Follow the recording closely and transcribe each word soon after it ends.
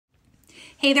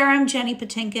Hey there, I'm Jenny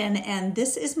Patinkin, and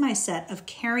this is my set of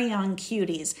Carry On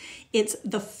Cuties. It's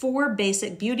the 4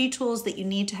 basic beauty tools that you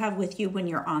need to have with you when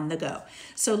you're on the go.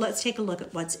 So let's take a look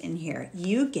at what's in here.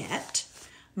 You get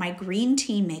my green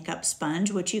tea makeup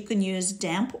sponge, which you can use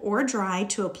damp or dry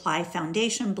to apply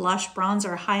foundation, blush,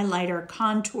 bronzer, highlighter,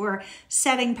 contour,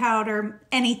 setting powder,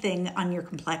 anything on your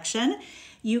complexion.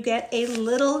 You get a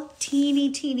little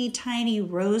teeny tiny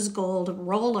rose gold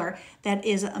roller that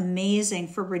is amazing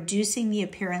for reducing the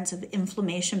appearance of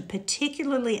inflammation,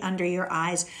 particularly under your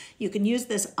eyes. You can use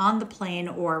this on the plane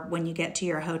or when you get to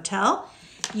your hotel.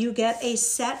 You get a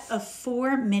set of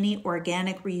 4 mini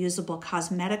organic reusable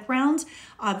cosmetic rounds.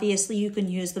 Obviously, you can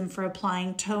use them for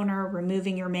applying toner,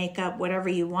 removing your makeup, whatever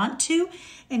you want to.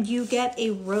 And you get a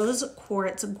rose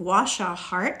quartz gua sha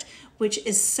heart, which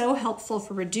is so helpful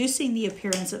for reducing the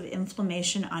appearance of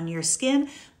inflammation on your skin,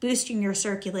 boosting your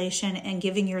circulation, and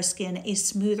giving your skin a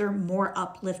smoother, more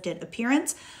uplifted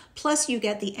appearance. Plus, you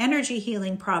get the energy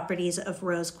healing properties of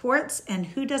rose quartz, and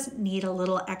who doesn't need a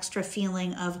little extra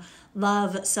feeling of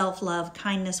love, self-love,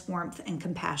 kindness, warmth, and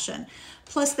compassion.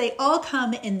 Plus, they all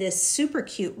come in this super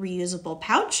cute reusable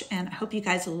pouch, and I hope you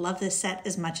guys love this set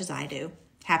as much as I do.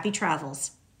 Happy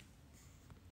travels.